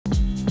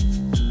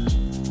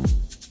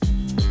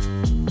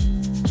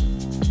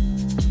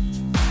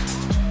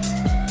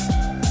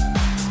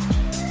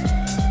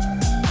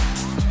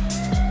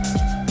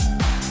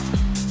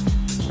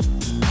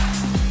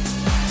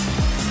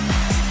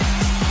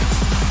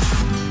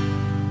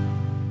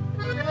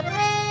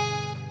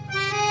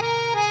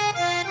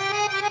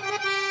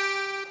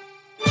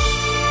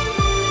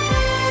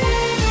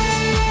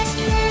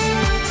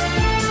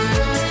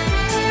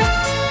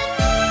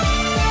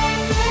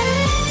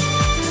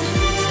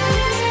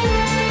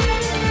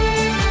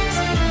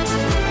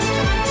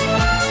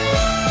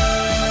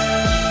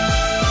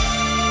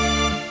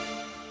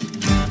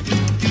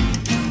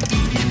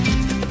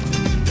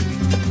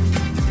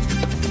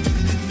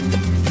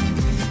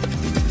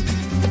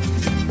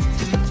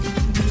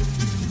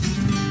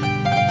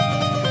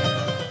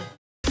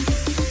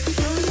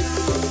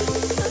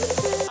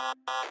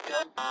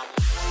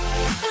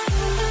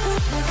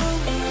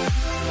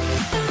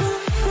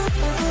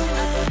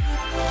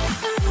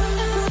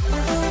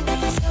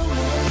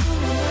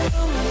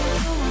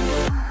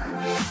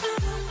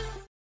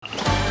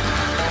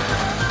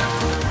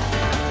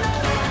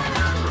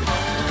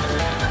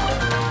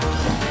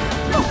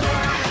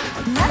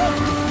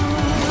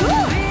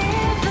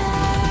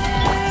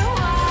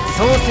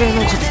創世の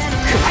術。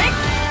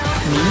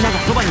みんなが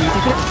そばにいて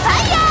くれ。ファ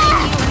イヤ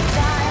ー。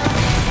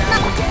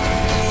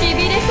し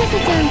びれさせ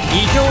ちゃう。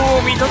異常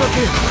を見届け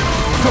る。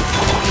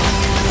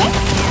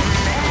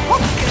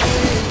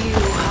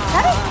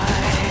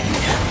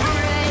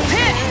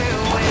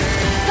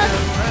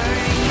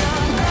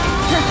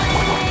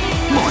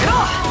燃えろ。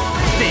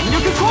全力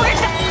攻撃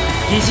だ。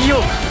疑似よ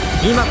う。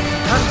今誕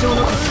生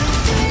の時。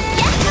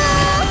や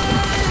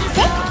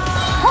っ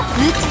ほー。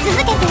せっ打ち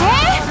続けて。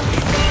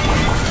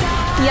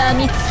や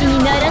みつき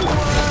にならん。どうぞ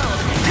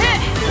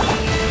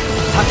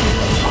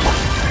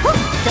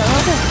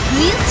不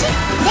意打ち。せ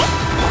っ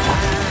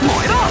燃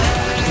えろ。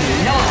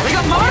みんなは俺が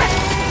守る。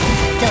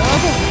どう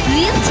ぞ不意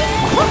打ち。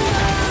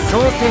創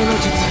世の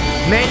術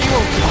メインを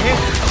決め。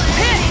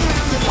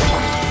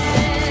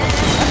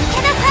つけ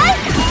なさい。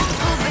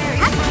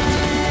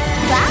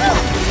わお。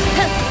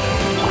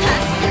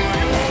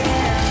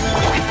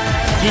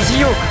疑似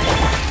妖怪。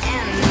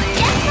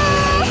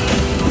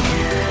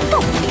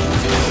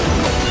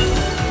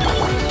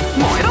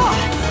燃えろ。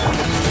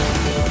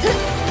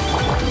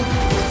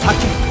避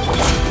け。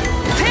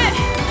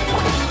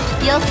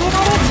避けら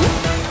れる。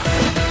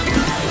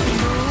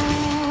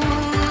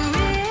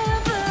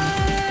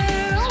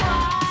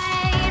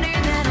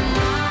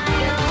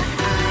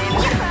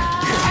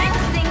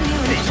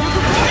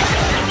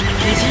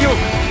疑似妖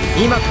怪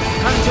今こそ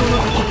誕生の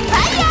時。ファ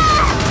イヤー。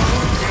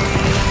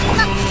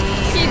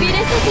しびれ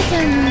させちゃ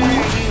うの。燃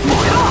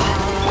えろ。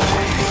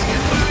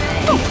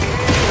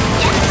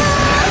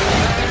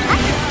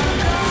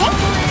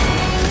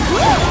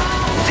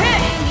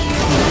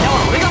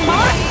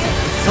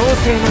創世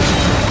の術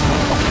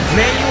メ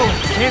インを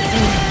牽制。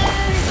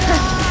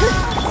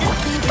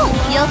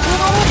避けられ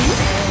る。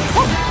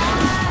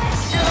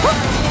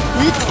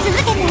打ち続け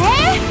て。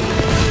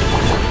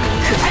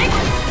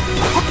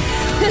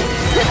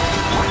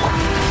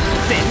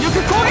全力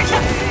攻撃だ。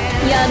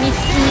やみつ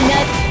きにな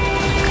る。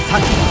先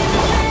に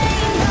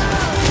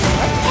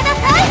つけな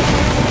さい。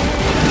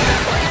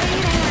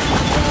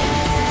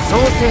創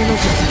世の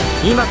術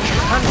今こそ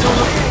誕生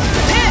の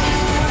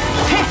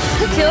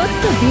ちょっと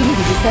ビリビリ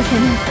させない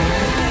と。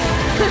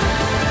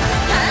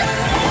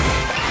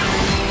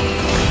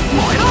燃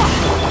えろ。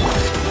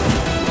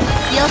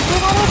避け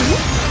られる。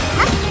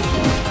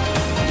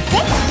せっ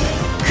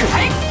くら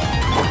え。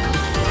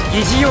疑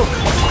似妖怪。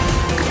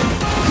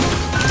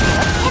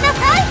つけなさ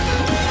い。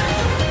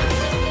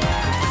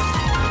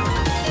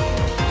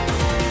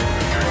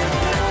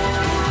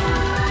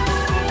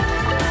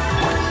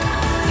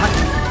さっき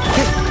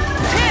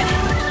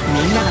み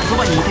んながそば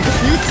にいてくれ。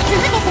打ち続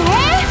けて。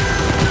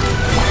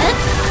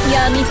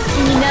やみつき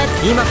になる。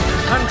今誕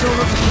生の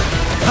時。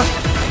はっ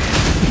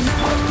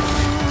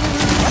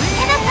つ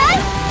けなさい。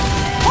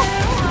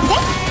せ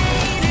っ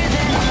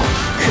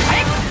くら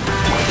え。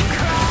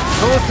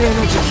創世の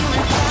術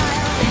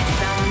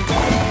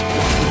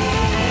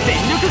全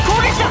力攻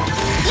撃だ。よ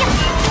っ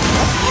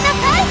つけな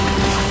さい。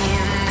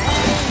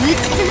打ち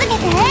続けて。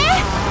燃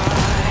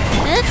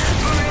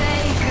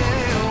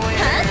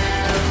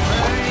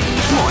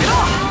えろ。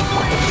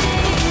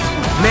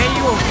メイ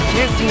を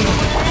牽制。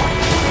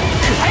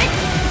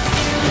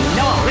みんな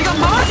は俺が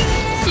守る。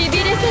しび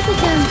れさせち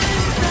ゃう。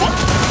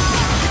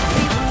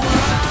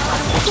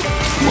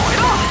燃え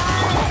ろ。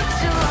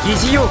疑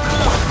似妖怪。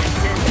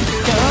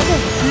どうぞ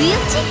不意打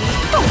ち。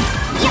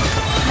いや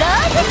ラ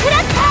ージクラッ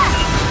カー。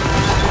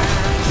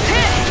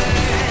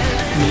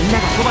みんな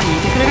がそばにい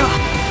てくれるわ。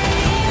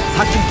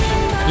さっき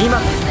今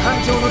こそ誕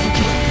生の時。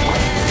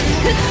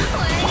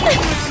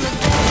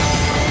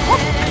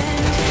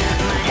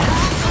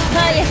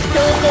早く投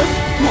降。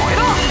燃え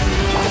ろ。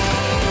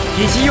疑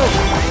似妖怪。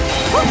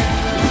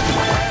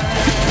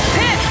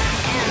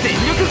全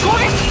力攻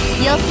撃。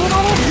避けられ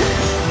る。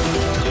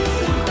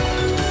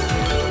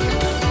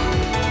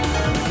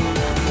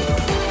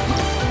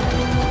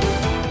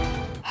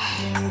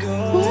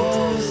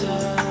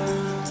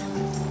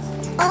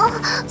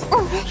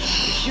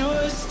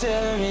You're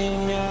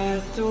staring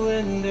at the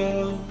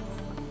window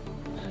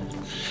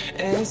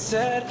and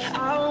said,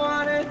 I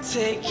wanna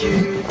take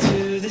you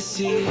to the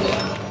sea.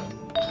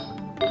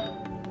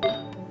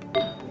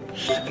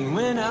 And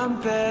when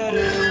I'm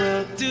better,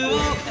 we'll do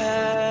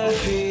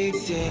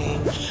everything.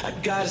 I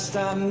gotta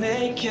stop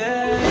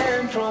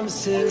making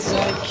promises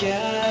I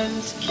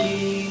can't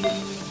keep.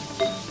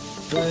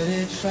 But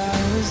if I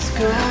was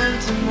gone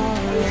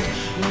tomorrow,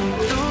 won't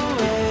the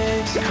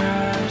waves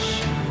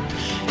crash?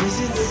 Is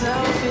it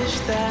selfish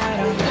that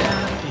I'm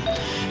happy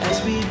as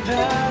we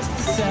pass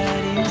the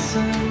setting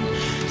sun?